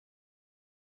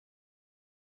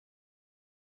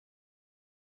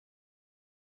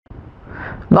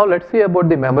Now let's see about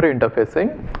the memory interfacing.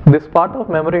 This part of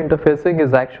memory interfacing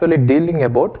is actually dealing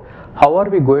about how are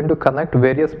we going to connect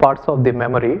various parts of the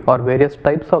memory or various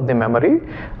types of the memory,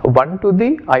 one to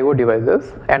the IO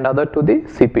devices and other to the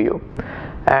CPU.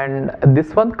 And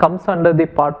this one comes under the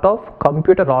part of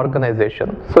computer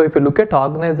organization. So if you look at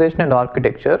organization and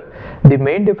architecture, the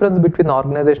main difference between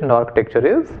organization and architecture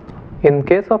is, in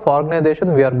case of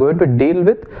organization, we are going to deal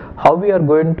with how we are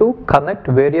going to connect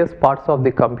various parts of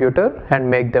the computer and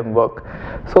make them work.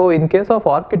 So in case of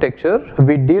architecture,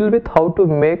 we deal with how to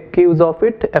make use of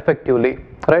it effectively,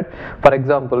 right? For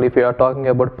example, if you are talking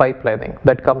about pipelining,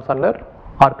 that comes under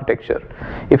architecture.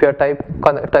 If you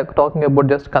are talking about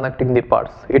just connecting the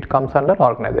parts, it comes under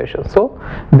organization. So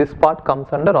this part comes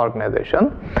under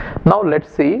organization. Now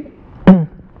let's see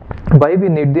why we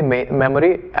need the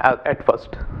memory at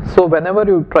first. So whenever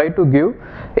you try to give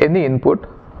any input,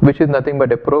 which is nothing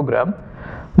but a program,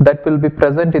 that will be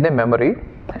present in a memory,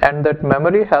 and that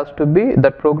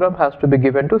program has to be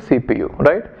given to CPU,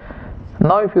 right?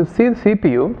 Now if you see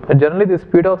CPU, generally the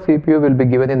speed of CPU will be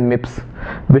given in MIPS,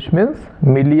 which means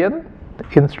million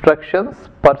instructions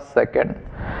per second.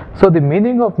 So the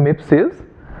meaning of MIPS is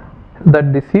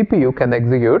that the CPU can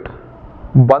execute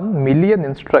 1 million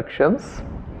instructions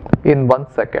in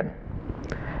 1 second.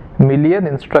 Million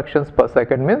instructions per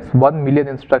second means 1 million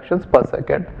instructions per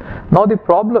second. Now the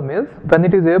problem is, when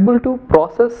it is able to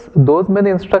process those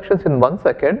many instructions in 1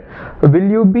 second, will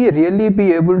you really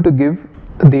be able to give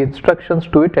the instructions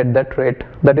to it at that rate?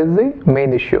 That is the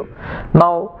main issue.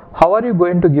 Now how are you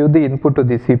going to give the input to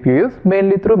the CPU is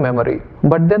mainly through memory,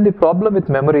 but then the problem with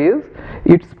memory is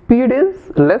its speed is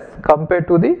less compared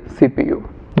to the CPU.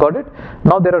 Got it?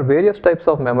 Now there are various types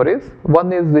of memories.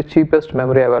 One is the cheapest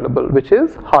memory available, which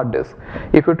is hard disk.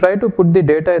 If you try to put the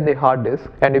data in the hard disk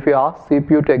and if you ask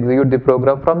CPU to execute the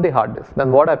program from the hard disk,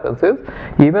 then what happens is,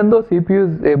 even though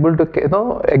CPU is able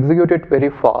to execute it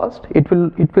very fast, it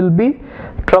will be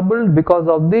troubled because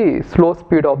of the slow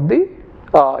speed of the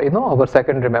our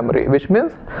secondary memory, which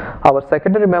means our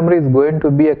secondary memory is going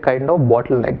to be a kind of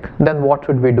bottleneck. Then what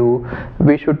should we do?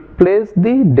 We should place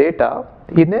the data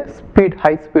in a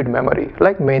high speed memory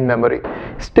like main memory.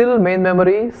 Still main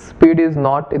memory speed is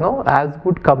not as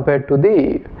good compared to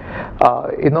the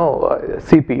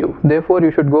CPU. Therefore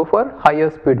you should go for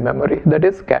higher speed memory, that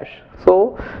is cache.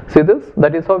 So see this,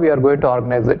 that is how we are going to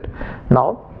organize it.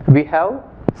 Now we have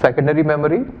secondary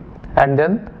memory, and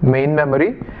then main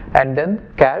memory, and then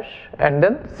cache, and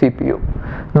then CPU.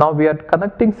 Now we are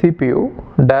connecting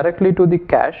CPU directly to the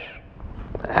cache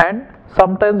and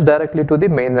sometimes directly to the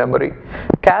main memory.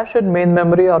 Cache and main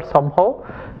memory are somehow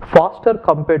faster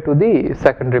compared to the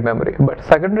secondary memory, but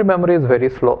secondary memory is very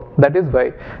slow. That is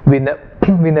why we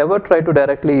never try to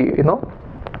directly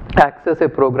access a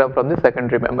program from the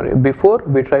secondary memory. Before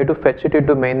we try to fetch it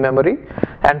into main memory,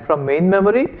 and from main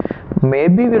memory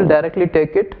maybe we'll directly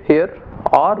take it here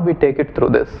or we take it through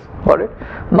this. Got it?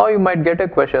 Now you might get a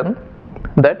question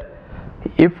that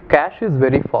if cache is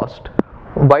very fast,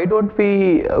 why don't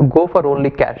we go for only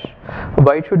cache?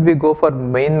 Why should we go for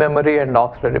main memory and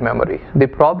auxiliary memory? The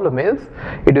problem is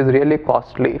it is really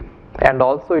costly, and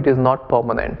also it is not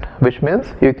permanent, which means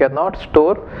you cannot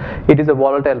store. It is a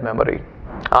volatile memory.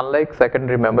 Unlike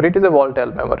secondary memory, it is a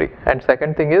volatile memory, and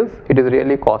second thing is it is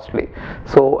really costly.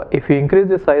 So if you increase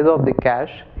the size of the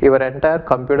cache, your entire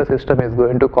computer system is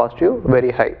going to cost you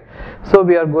very high. So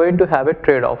we are going to have a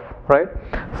trade-off, right?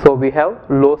 So we have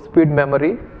low speed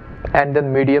memory, and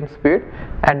then medium speed,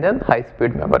 and then high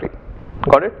speed memory.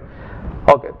 Got it?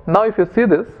 Okay, now if you see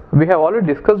this, we have already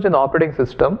discussed in operating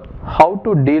system how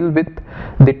to deal with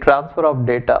the transfer of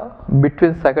data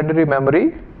between secondary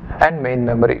memory and main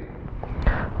memory.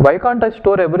 Why can't I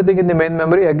store everything in the main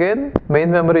memory? Again,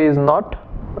 main memory is not,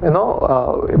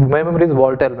 main memory is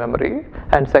volatile memory,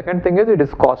 and second thing is it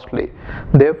is costly.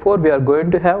 Therefore we are going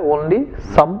to have only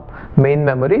some main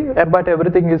memory, but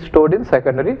everything is stored in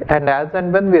secondary, and as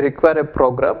and when we require a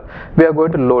program, we are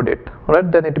going to load it,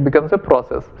 right? Then it becomes a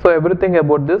process. So everything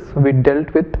about this we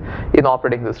dealt with in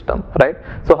operating system, right?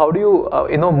 So how do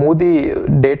you move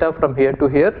the data from here to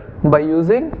here? By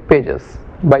using pages,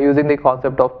 by using the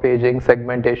concept of paging,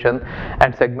 segmentation,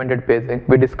 and segmented paging.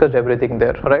 We discussed everything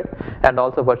there, right? And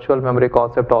also virtual memory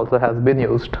concept also has been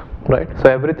used, right? So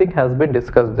everything has been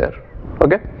discussed there.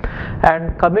 Okay,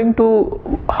 and coming to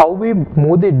how we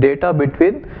move the data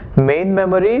between main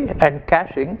memory and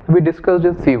caching, we discussed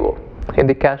in CO, in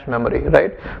the cache memory,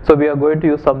 right? So we are going to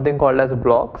use something called as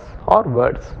blocks or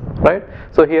words, right?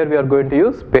 So here we are going to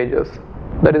use pages.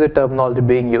 That is the terminology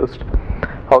being used.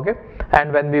 Okay,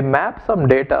 and when we map some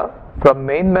data from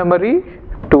main memory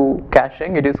to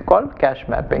caching, it is called cache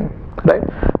mapping, right?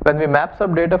 When we map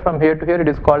some data from here to here, it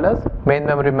is called as main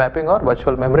memory mapping or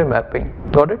virtual memory mapping.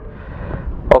 Got it?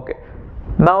 Okay.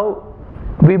 Now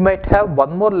we might have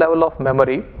one more level of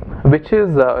memory which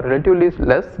is relatively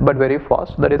less but very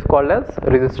fast, that is called as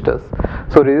registers.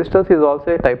 So registers is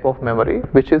also a type of memory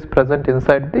which is present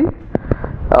inside the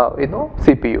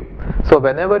CPU. So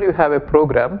whenever you have a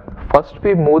program, first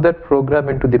we move that program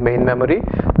into the main memory,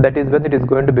 that is when it is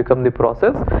going to become the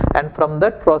process, and from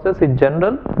that process in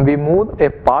general we move a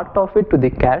part of it to the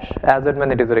cache as and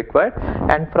when it is required,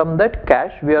 and from that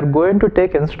cache we are going to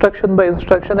take instruction by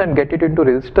instruction and get it into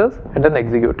registers and then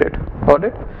execute it. Got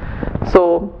it?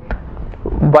 So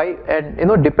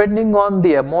depending on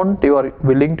the amount you are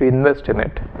willing to invest in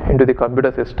it, into the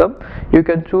computer system, you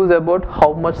can choose about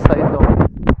how much size of,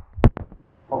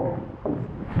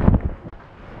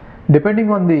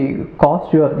 depending on the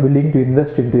cost you are willing to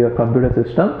invest into your computer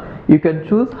system, you can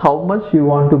choose how much you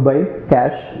want to buy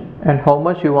cache and how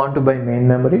much you want to buy main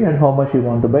memory and how much you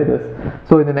want to buy this.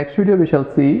 So in the next video we shall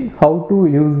see how to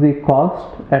use the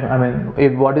cost,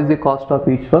 and what is the cost of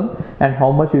each one and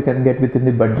how much you can get within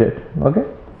the budget. Okay,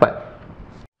 fine.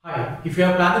 Hi, if you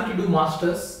are planning to do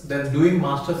masters, then doing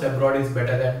masters abroad is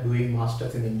better than doing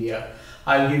masters in India.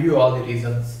 I'll give you all the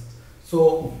reasons.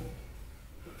 So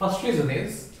first reason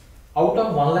is, out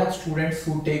of 1 lakh students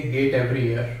who take GATE every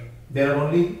year, there are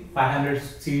only 500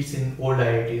 seats in old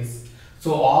IITs.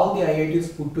 So all the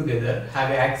IITs put together have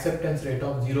an acceptance rate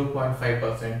of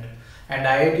 0.5%, and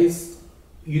IITs,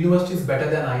 universities better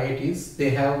than IITs, they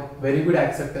have very good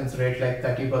acceptance rate like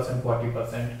 30%,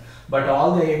 40%, but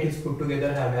all the IITs put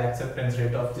together have an acceptance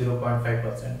rate of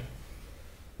 0.5%.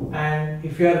 And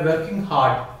if you are working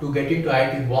hard to get into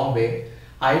IIT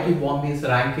Bombay's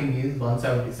ranking is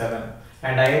 177.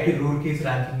 And IIT Roorkee's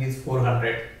ranking is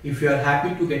 400. If you are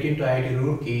happy to get into IIT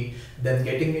Roorkee, then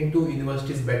getting into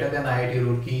universities better than IIT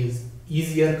Roorkee is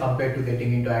easier compared to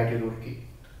getting into IIT Roorkee.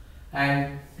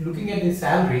 And looking at the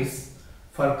salaries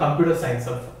for computer science,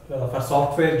 for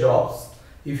software jobs,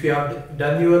 if you have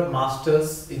done your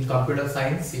masters in computer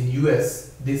science in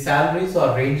US, the salaries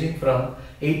are ranging from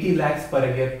 80 lakhs per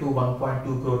year to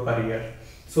 1.2 crore per year.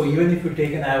 So even if you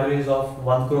take an average of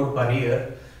 1 crore per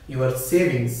year, your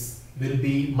savings will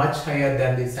be much higher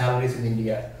than the salaries in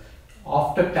India.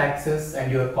 After taxes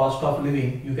and your cost of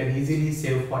living, you can easily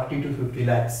save 40 to 50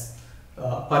 lakhs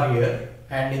per year.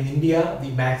 And in India,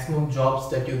 the maximum jobs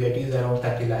that you get is around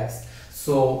 30 lakhs.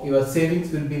 So your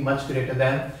savings will be much greater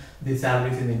than the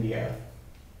salaries in India.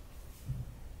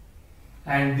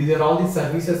 And these are all the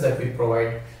services that we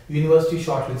provide. University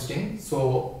shortlisting.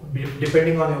 So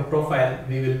depending on your profile,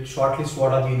 we will shortlist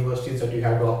what are the universities that you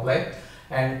have to apply,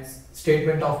 and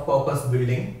statement of purpose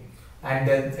building, and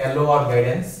then LOR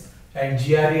guidance, and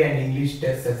GRE and English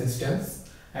test assistance,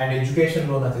 and education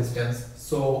loan assistance.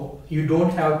 So you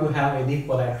don't have to have any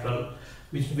collateral,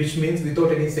 which means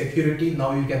without any security,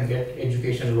 now you can get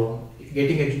education loan.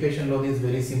 Getting education loan is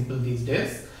very simple these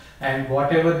days, and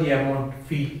whatever the amount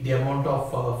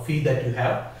of fee that you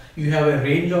have a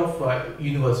range of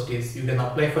universities. You can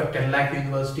apply for 10 lakh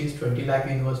universities, 20 lakh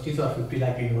universities or 50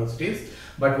 lakh universities,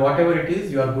 but whatever it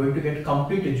is, you are going to get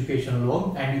complete education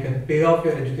loan, and you can pay off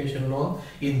your education loan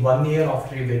in 1 year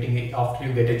after you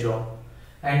get a job.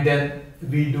 And then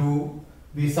we do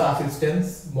visa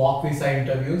assistance, mock visa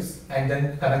interviews, and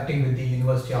then connecting with the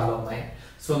university alumni.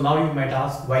 So now you might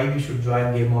ask why we should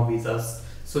join Game of Visas.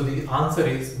 So the answer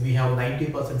is, we have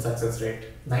 90% success rate,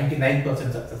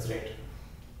 99% success rate.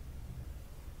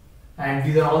 And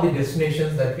these are all the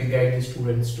destinations that we guide the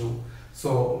students to.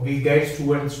 So we guide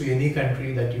students to any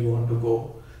country that you want to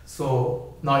go.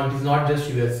 So now it is not just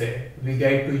USA. We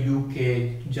guide to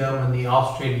UK, Germany,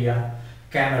 Australia,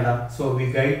 Canada. So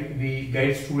we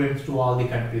guide students to all the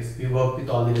countries. We work with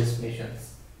all the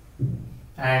destinations.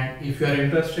 And if you are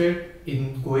interested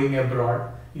in going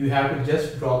abroad, you have to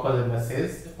just drop us a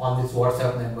message on this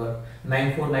WhatsApp number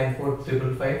 9494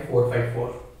 555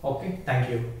 454. Okay, thank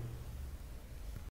you.